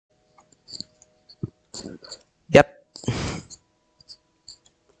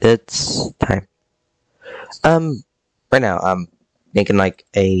It's time. Right now I'm making like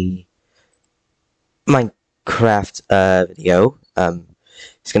a Minecraft video.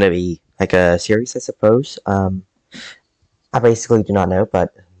 It's gonna be like a series, I suppose. I basically do not know,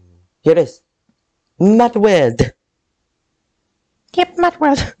 but here it is. Mad World. Yep, Mad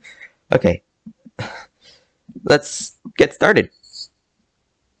World. Okay, let's get started.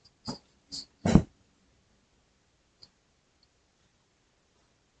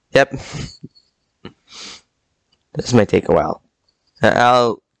 Yep. This might take a while.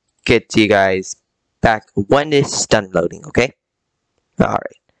 I'll get to you guys back when it's done loading, okay?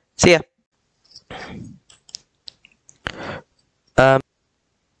 Alright. See ya.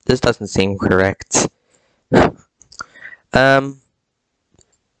 This doesn't seem correct. Right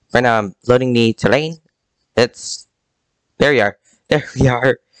now I'm loading the terrain. There you are. There we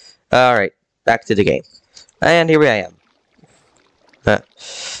are. Alright, back to the game. And here I am.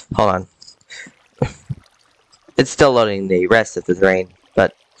 Hold on. It's still loading the rest of the terrain,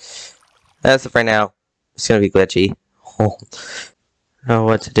 but as of right now, it's gonna be glitchy. I don't know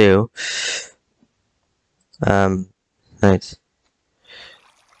what to do. Nice.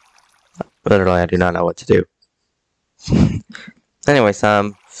 Literally, I do not know what to do. Anyways,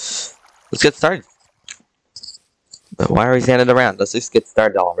 let's get started. But why are we standing around? Let's just get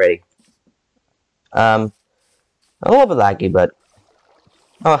started already. A little bit laggy, but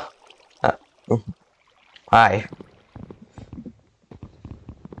hi.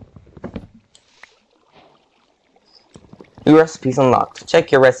 New recipes unlocked.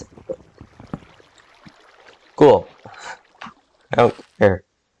 Check your recipe. Cool. I don't care.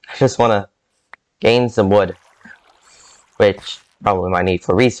 I just want to gain some wood, which probably might need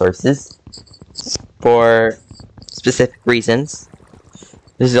for resources for specific reasons.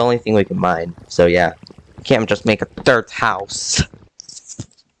 This is the only thing we can mine, so yeah. Can't just make a dirt house.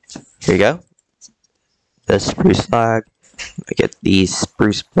 Here you go. The spruce log. I get these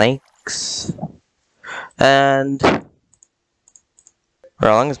spruce planks. And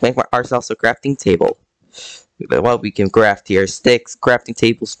let's make ourselves a crafting table. Well, we can craft here sticks, crafting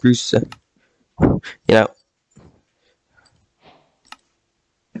table, spruce. You know.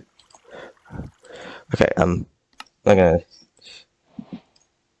 Okay, I'm gonna.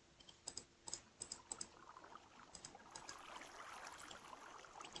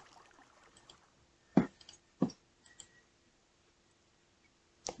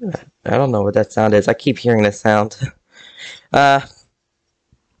 I don't know what that sound is. I keep hearing this sound.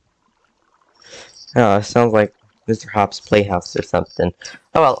 Oh, it sounds like Mr. Hop's Playhouse or something.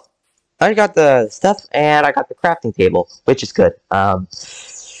 Oh well, I got the stuff and I got the crafting table, which is good.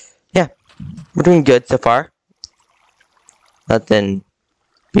 Yeah, we're doing good so far. Nothing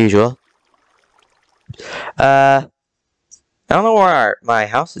usual. I don't know where my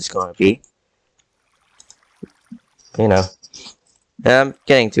house is going to be. You know, I'm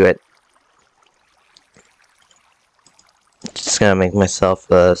getting to it. Just gonna make myself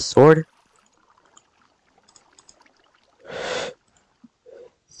a sword.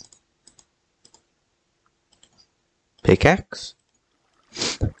 Pickaxe.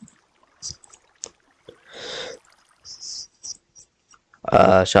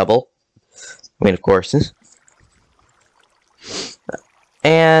 Shovel. I mean, of course.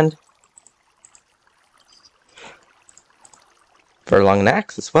 And for a long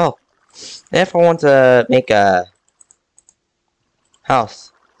axe as well. If I want to make a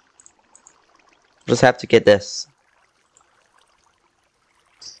house, just have to get this.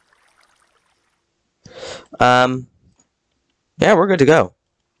 Yeah, we're good to go.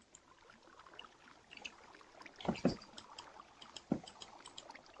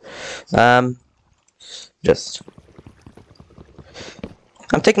 I'm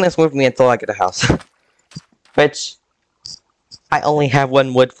taking this with me until I get a house. Which I only have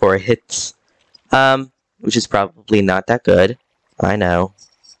one wood for it. Which is probably not that good. I know.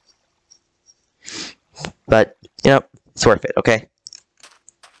 But, you know, it's worth it, okay?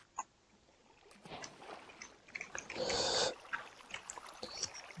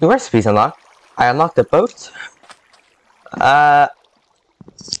 The recipes unlocked. I unlocked the boat.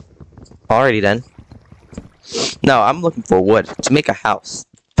 Already done. No, I'm looking for wood to make a house.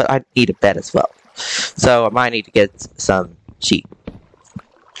 But I need a bed as well. So I might need to get some sheep.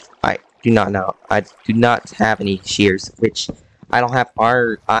 I do not know. I do not have any shears, which I don't have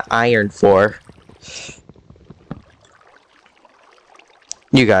iron for.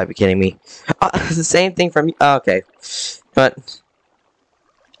 You gotta be kidding me. It's the same thing from me. Oh, okay. But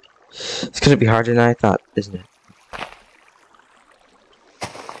it's gonna be harder than I thought, isn't it?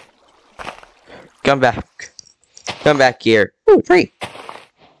 Come back. Come back here. Ooh, free.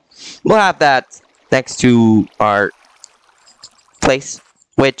 We'll have that next to our place,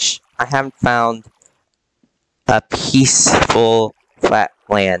 which I haven't found a peaceful flat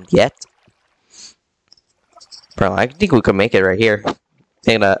land yet. Bro, I think we could make it right here.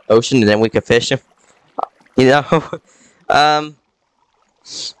 In the ocean, and then we could fish him. You know? I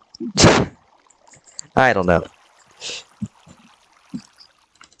don't know.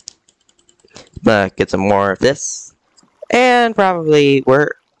 Get some more of this. And probably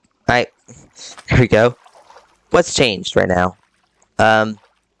there we go. What's changed right now?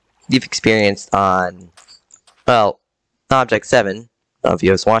 You've experienced on, well, Object 7. None of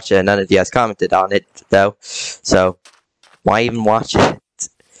you has watched it, none of you has commented on it, though. So, why even watch it?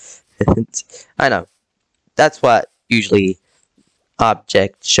 I know. That's what usually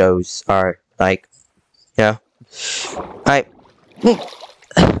object shows are like. You know?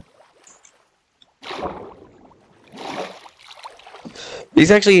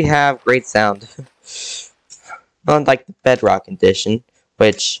 These actually have great sound. Unlike the Bedrock edition,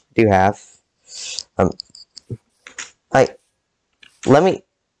 which I do have. Let me.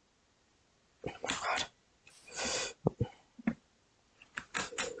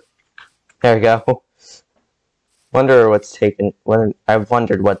 There we go. Wonder what's taking. I've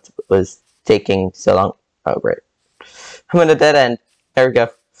wondered what was taking so long. Oh, right. I'm in a dead end. There we go.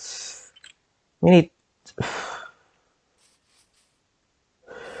 We need.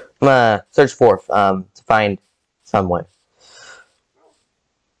 I'm gonna search for to find someone.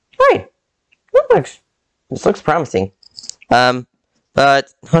 Hey, this looks promising.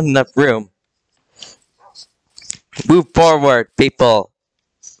 But not enough room. Move forward, people.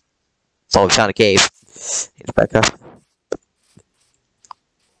 Oh, we found a cave. Get back up.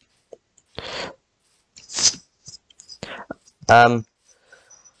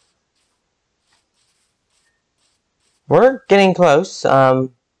 We're getting close.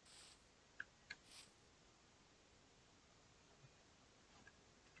 Ooh.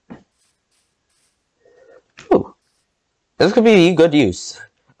 This could be good use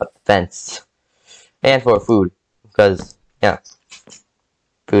of fence. And for food. Because, yeah.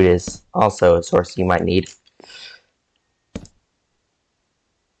 Food is also a source you might need.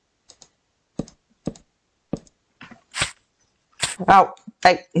 Ow!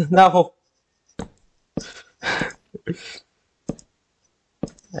 Hey, no!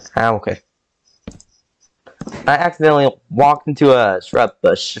 Okay. I accidentally walked into a shrub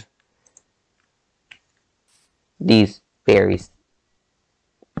bush. These berries.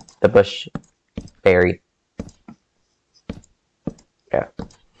 The bush berry. Yeah.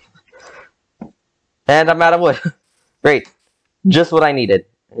 And I'm out of wood. Great. Just what I needed.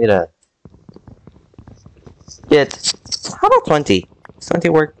 I need to get... How about 20? Does 20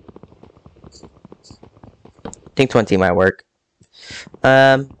 work? I think 20 might work.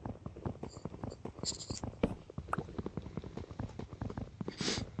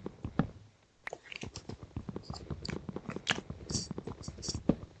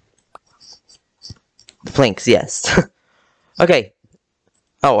 Planks, yes. Okay.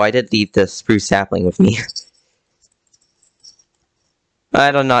 Oh, I did leave the spruce sapling with me.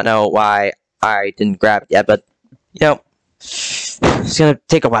 I do not know why I didn't grab it yet, but, you know, it's gonna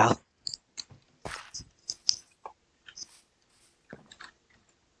take a while.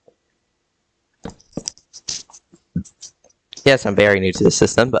 Yes, I'm very new to the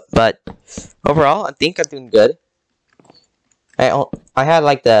system, but overall, I think I'm doing good. I had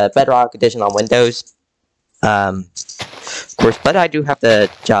like the Bedrock edition on Windows, of course, but I do have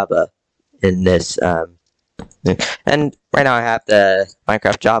the Java in this, and right now I have the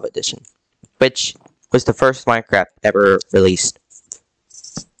Minecraft Java edition, which was the first Minecraft ever released.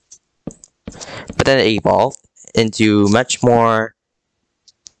 But then it evolved into much more,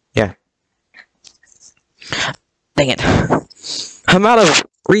 yeah. Dang it. I'm out of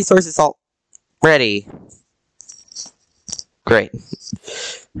resources already. Great.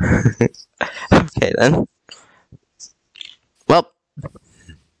 Okay then. Well.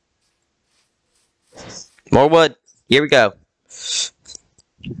 More wood. Here we go.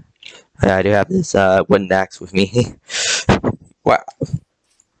 I do have this wooden axe with me. Wow.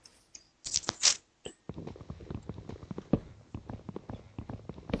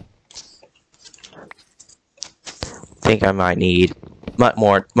 I think I might need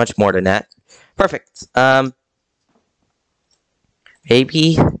much more than that. Perfect.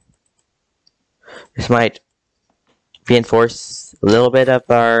 Maybe this might reinforce a little bit of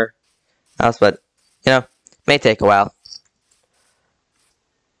our house, but you know, may take a while.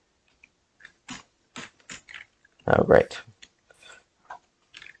 Oh, right.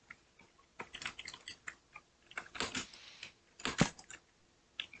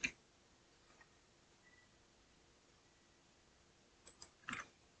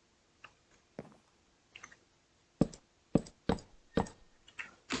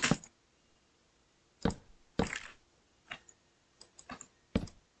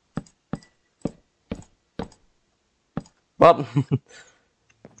 Well,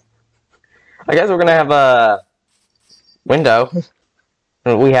 I guess we're gonna have a window.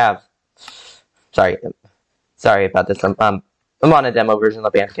 We have. Sorry, sorry about this. I'm on a demo version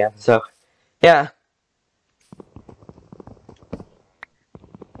of Bandcamp, so yeah.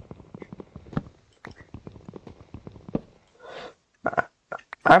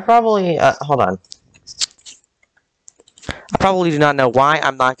 I probably hold on. I probably do not know why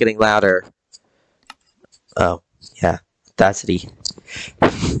I'm not getting louder. Oh, yeah, Audacity.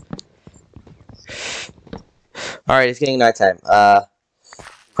 Alright, it's getting nighttime.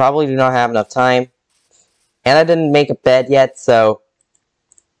 Probably do not have enough time. And I didn't make a bed yet, so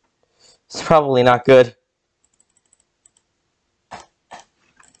it's probably not good.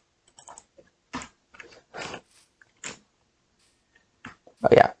 Oh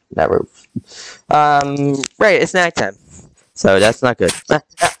yeah, that roof. Right, it's nighttime. So that's not good.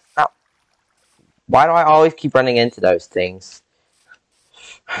 Why do I always keep running into those things?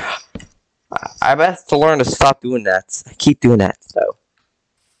 I best to learn to stop doing that. I keep doing that, so.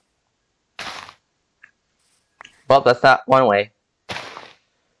 Well, that's not one way. I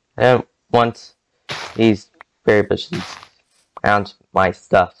don't want these berry bushes around my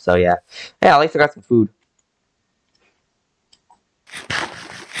stuff, so yeah. Yeah, at least I got some food.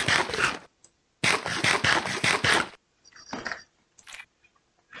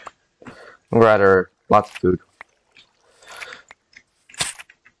 Rather, lots of food.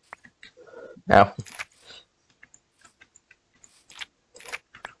 Now.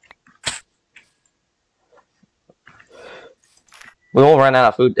 We won't run out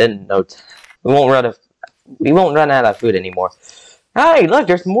of food in no time. We won't run out of food anymore. Hey, look,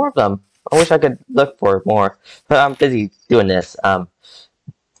 there's more of them. I wish I could look for more, but I'm busy doing this.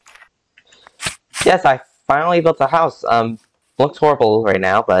 Yes, I finally built a house. Looks horrible right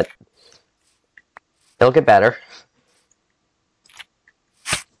now, but it'll get better.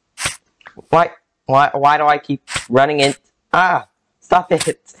 Why do I keep running in? Ah, stop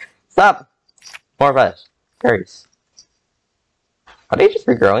it! Stop! More berries. Are they just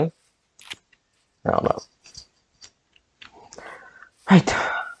regrowing? I don't know. Right.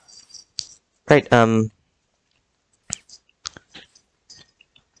 Right,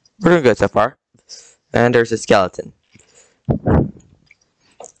 we're doing good so far. And there's a skeleton.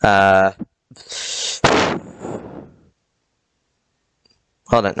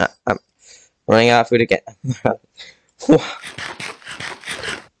 Hold on, no, I'm running out of food again.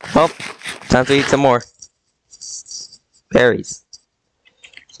 Well, time to eat some more. Berries.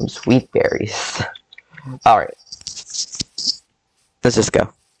 Some sweet berries. Alright. Let's just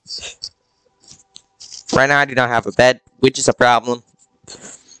go. Right now I do not have a bed, which is a problem.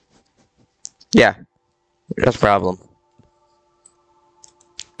 Yeah. That's a problem.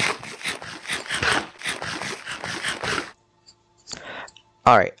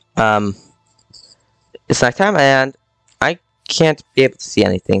 Alright, it's nighttime and I can't be able to see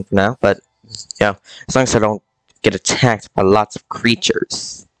anything for now, but, you know, as long as I don't get attacked by lots of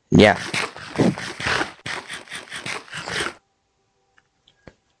creatures. Yeah.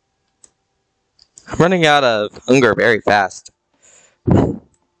 I'm running out of hunger very fast.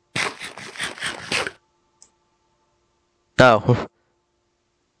 No.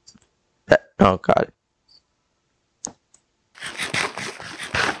 Oh god.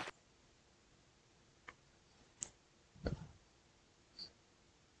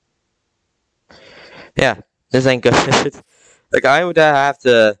 Yeah, this ain't good. Like, I would have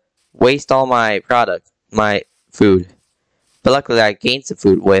to waste all my my food. But luckily I gained some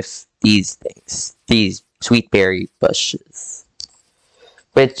food with these things. These sweet berry bushes.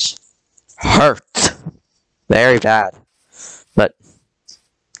 Which hurt. Very bad. But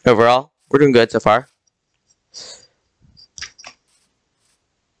overall, we're doing good so far.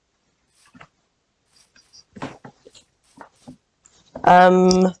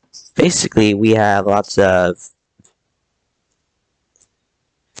 Basically, we have lots of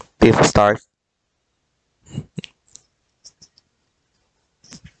beautiful stars.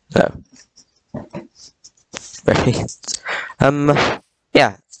 So,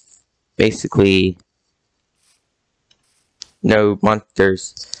 yeah. Basically, no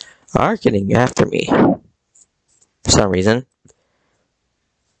monsters are getting after me for some reason.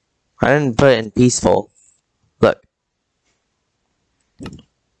 I didn't put it in peaceful. Look.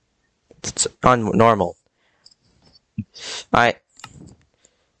 It's on normal. I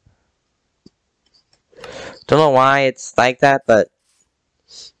don't know why it's like that, but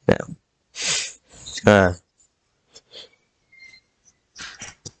no. It's gonna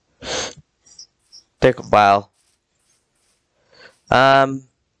take a while.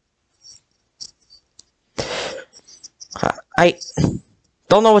 I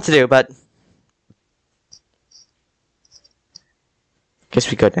don't know what to do, but guess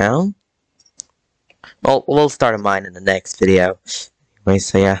we go down. Well, we'll start a mine in the next video. Anyway,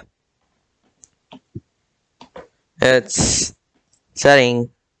 so yeah. It's setting.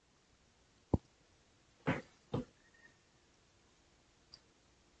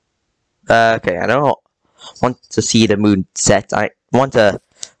 Okay, I don't want to see the moon set. I want to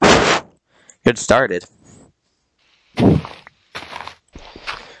get started.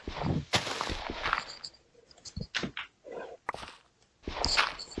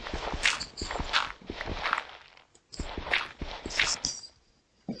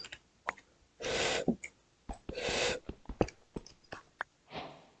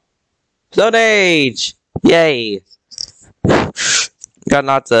 Stone Age! Yay! Got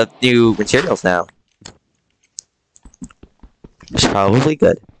lots of new materials now. It's probably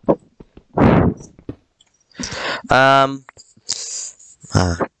good. I'm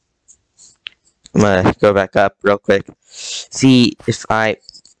gonna go back up real quick. See if I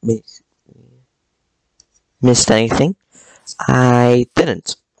missed anything. I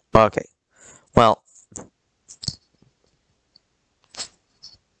didn't. Okay. Well.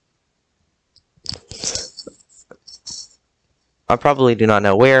 I probably do not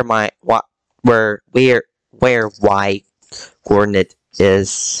know where my where y coordinate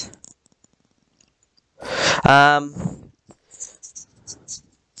is.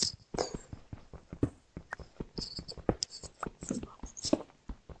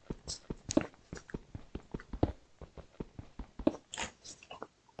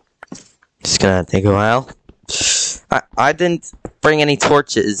 Just gonna take a while. I didn't bring any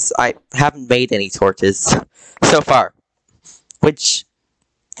torches. I haven't made any torches so far. Which,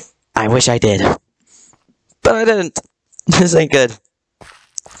 I wish I did. But I didn't. This ain't good.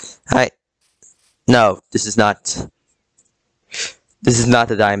 No, this is not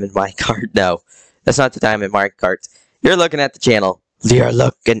the diamond minecart. No, that's not the diamond minecart. You're looking at the channel. You're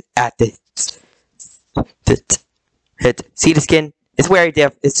looking at the see the skin? It's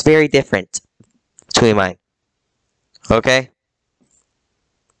very different between mine. Okay?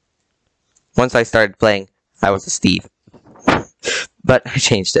 Once I started playing, I was a Steve. But I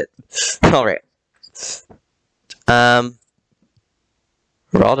changed it. Alright. We're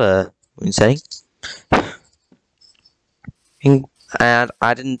all the moon setting. And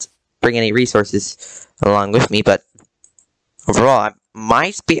I didn't bring any resources along with me, but overall I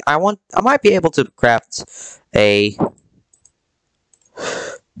might be able to craft a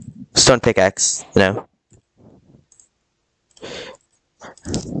stone pickaxe, you know.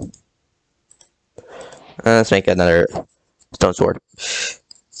 Let's make another stone sword.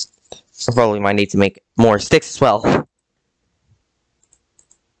 I probably might need to make more sticks as well.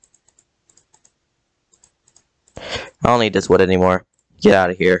 I don't need this wood anymore. Get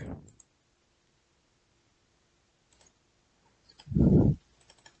out of here.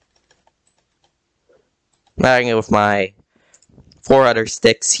 Now I can go with my 4 other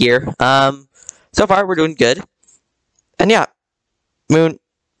sticks here. So far we're doing good. And yeah, moon.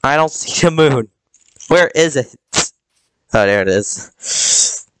 I don't see the moon. Where is it? Oh, there it is.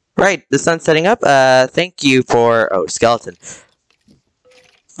 Right, the sun's setting up. Thank you for... Oh, skeleton.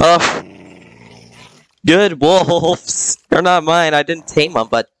 Oh. Good wolves. They're not mine. I didn't tame them,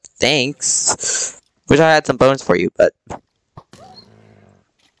 but thanks. Wish I had some bones for you, but...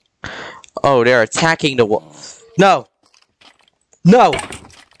 Oh, they're attacking the wolf. No! No!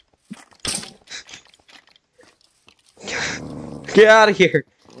 Get out of here!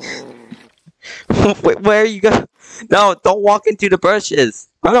 Where are you going? No, don't walk into the bushes.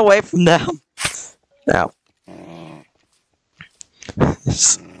 Run away from them. Now.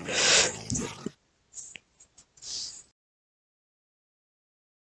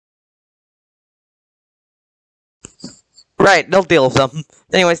 Right, they'll deal with them.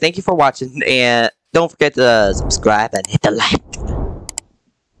 Anyways, thank you for watching, and don't forget to subscribe and hit the like.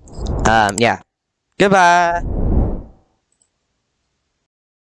 Yeah. Goodbye.